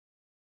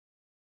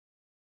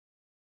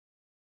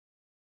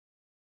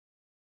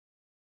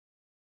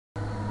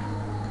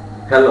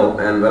Hello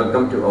and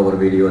welcome to our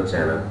video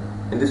channel.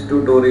 In this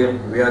tutorial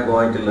we are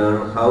going to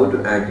learn how to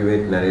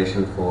activate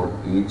narration for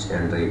each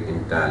entry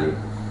in Tally.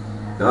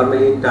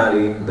 Normally in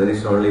Tally there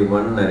is only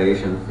one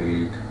narration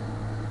field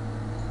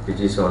which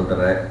is on the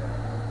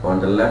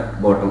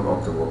left bottom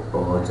of the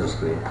voucher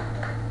screen.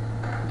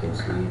 You can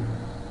see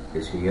it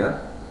is here.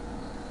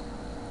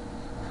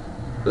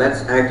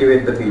 Let's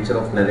activate the feature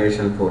of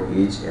narration for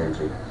each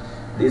entry.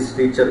 This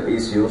feature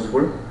is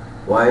useful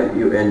while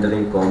you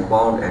entering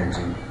compound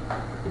entry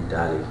in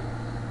Tally.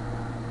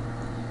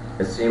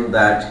 Assume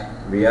that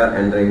we are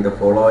entering the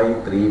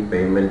following three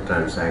payment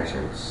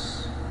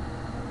transactions.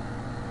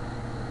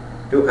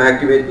 To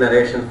activate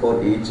narration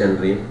for each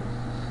entry,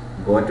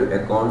 go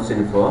to Accounts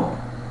Info,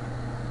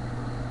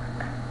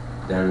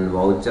 then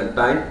Voucher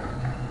Type,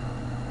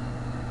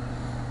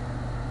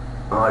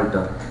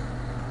 Alter.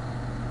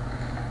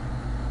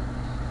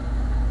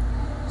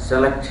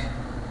 Select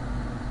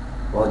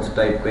Voucher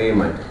Type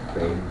Payment.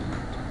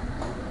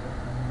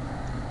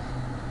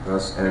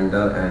 Press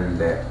enter and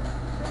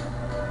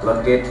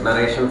locate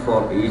narration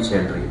for each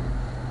entry.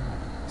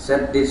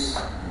 Set this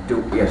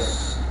to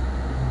yes.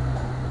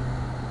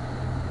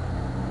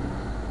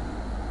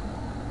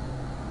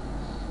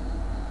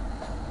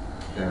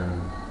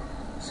 And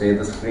save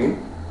the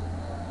screen.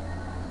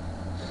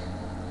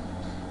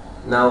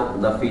 Now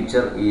the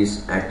feature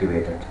is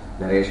activated.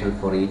 Narration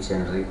for each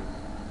entry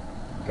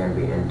can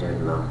be entered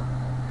now.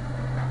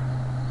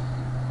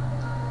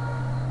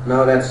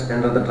 Now let's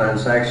enter the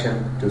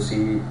transaction to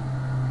see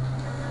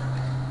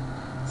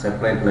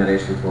separate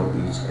narration for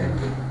each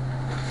entry.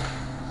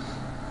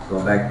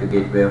 Go back to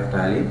Gateway of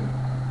Tally.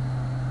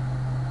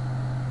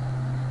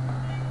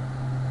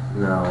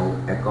 Now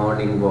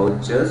accounting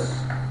vouchers.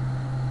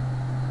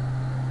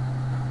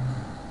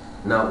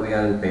 Now we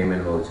are in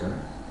payment voucher.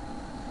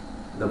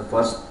 The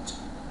first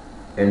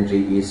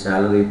entry is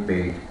salary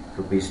paid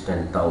rupees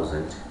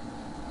 10,000.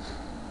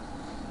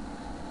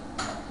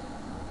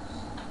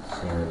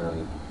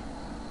 Salary.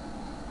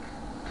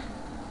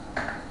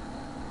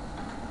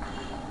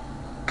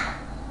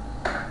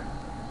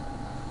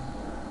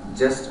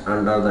 Just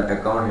under the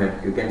account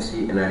head you can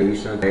see an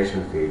additional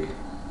narration field.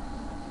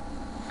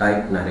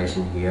 Type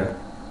narration here.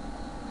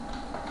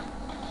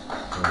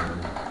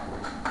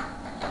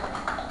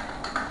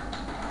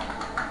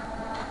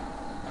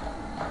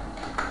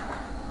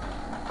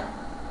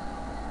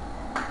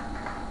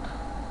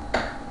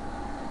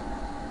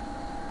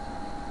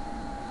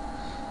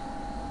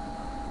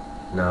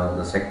 Now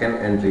the second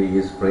entry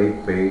is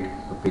freight paid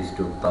rupees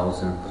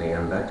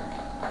 2,300.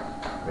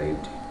 Freight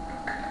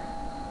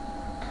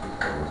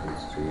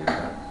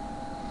 2,300.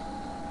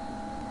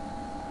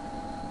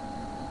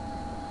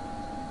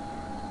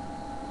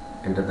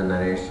 Enter the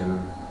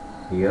narration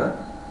here.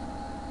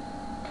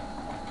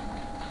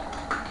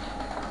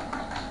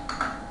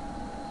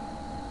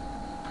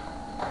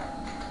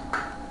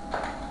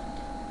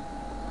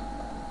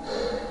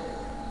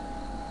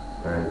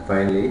 And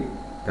finally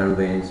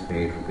conveyance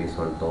paid rupees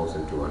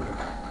 1,200.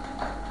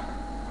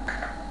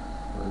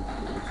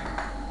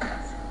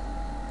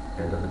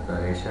 Enter the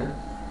narration.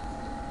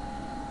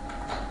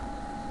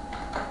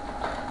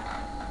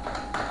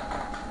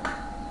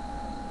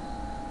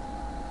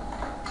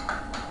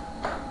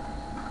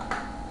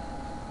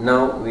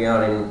 Now we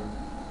are in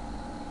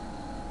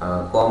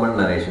common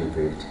narration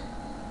field.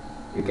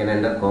 You can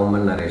enter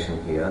common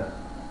narration here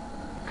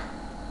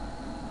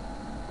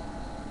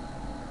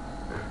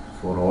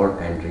for all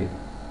entry.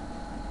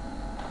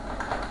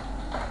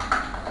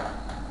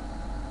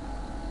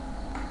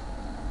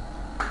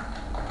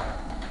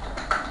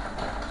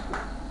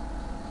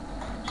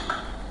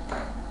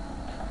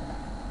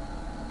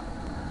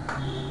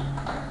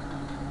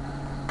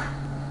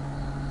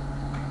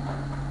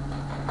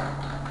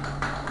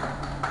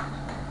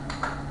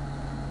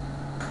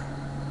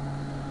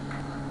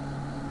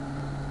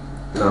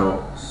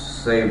 Now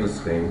save the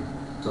screen.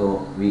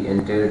 So we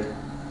entered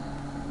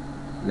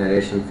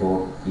narration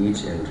for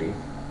each entry.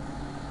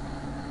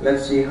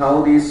 Let's see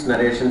how these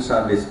narrations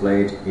are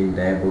displayed in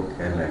Daybook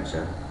and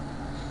Ledger.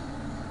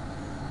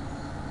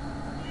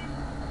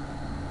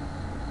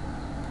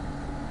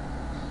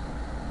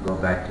 Go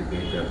back to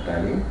Gateway of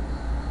Tally.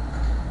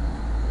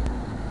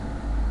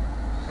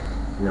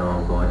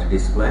 Now go to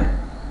Display.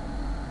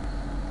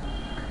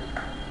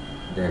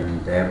 Then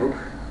Daybook.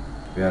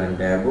 We are in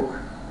Daybook.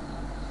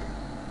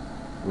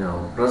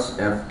 Now press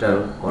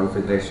F12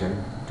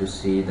 configuration to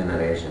see the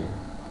narration.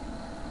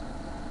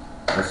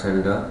 Press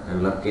enter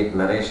and locate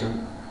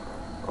narration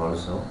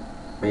also.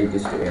 Make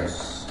this to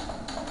yes.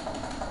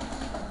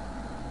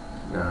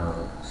 Now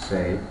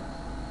save.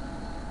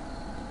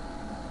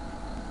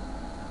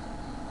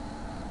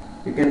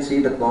 You can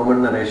see the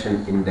common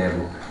narration in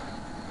Daybook.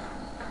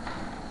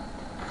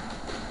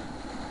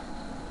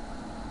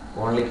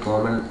 Only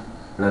common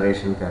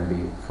narration can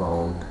be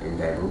found in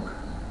Daybook.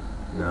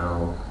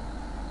 Now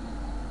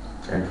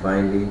and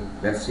finally,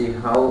 let's see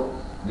how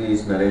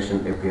these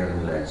narration appear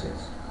in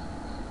Ledgers.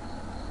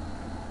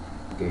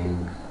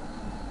 Again,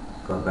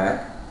 go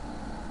back.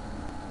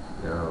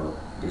 Now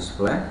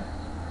display.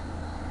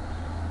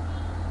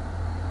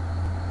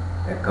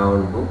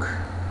 account book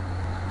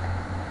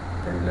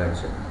and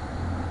ledger.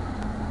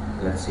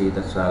 Let's see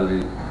the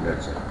salary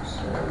ledger.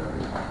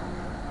 Salary.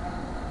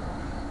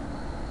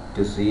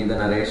 To see the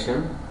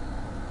narration,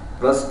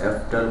 press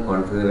F12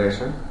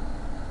 configuration,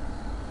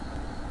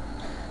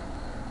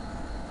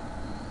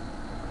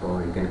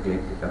 or you can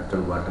click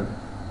F12 button.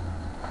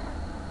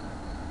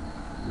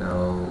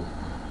 Now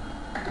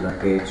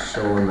locate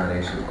show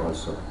narration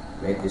also.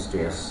 Make this to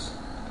yes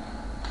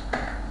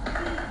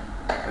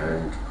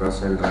and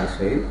press enter and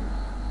save.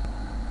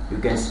 You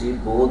can see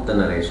both the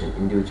narration,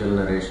 individual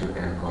narration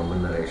and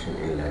common narration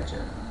in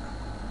ledger.